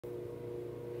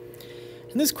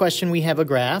In this question, we have a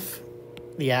graph.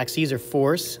 The axes are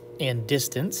force and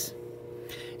distance.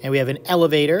 And we have an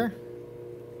elevator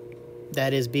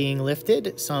that is being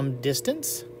lifted some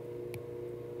distance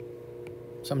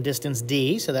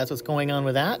d, so that's what's going on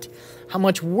with that. How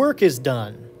much work is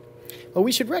done? Well,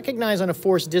 we should recognize on a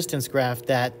force distance graph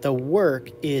that the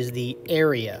work is the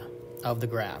area of the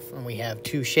graph. And we have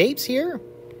two shapes here.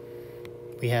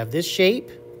 We have this shape.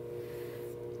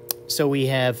 So we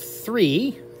have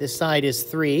 3. This side is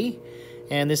 3.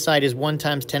 And this side is 1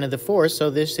 times 10 to the 4th. So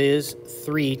this is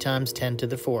 3 times 10 to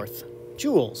the 4th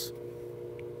joules.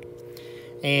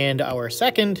 And our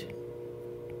second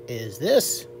is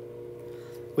this,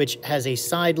 which has a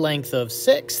side length of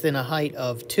 6 and a height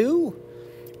of 2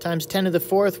 times 10 to the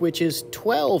 4th, which is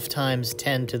 12 times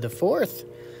 10 to the 4th.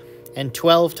 And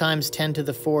 12 times 10 to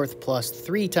the 4th plus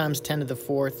 3 times 10 to the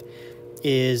 4th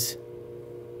is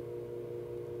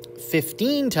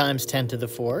 15 times 10 to the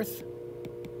 4th,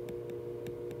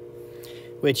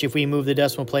 which if we move the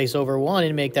decimal place over 1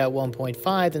 and make that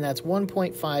 1.5, then that's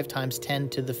 1.5 times 10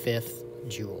 to the 5th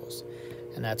joules.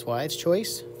 And that's why it's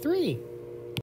choice 3.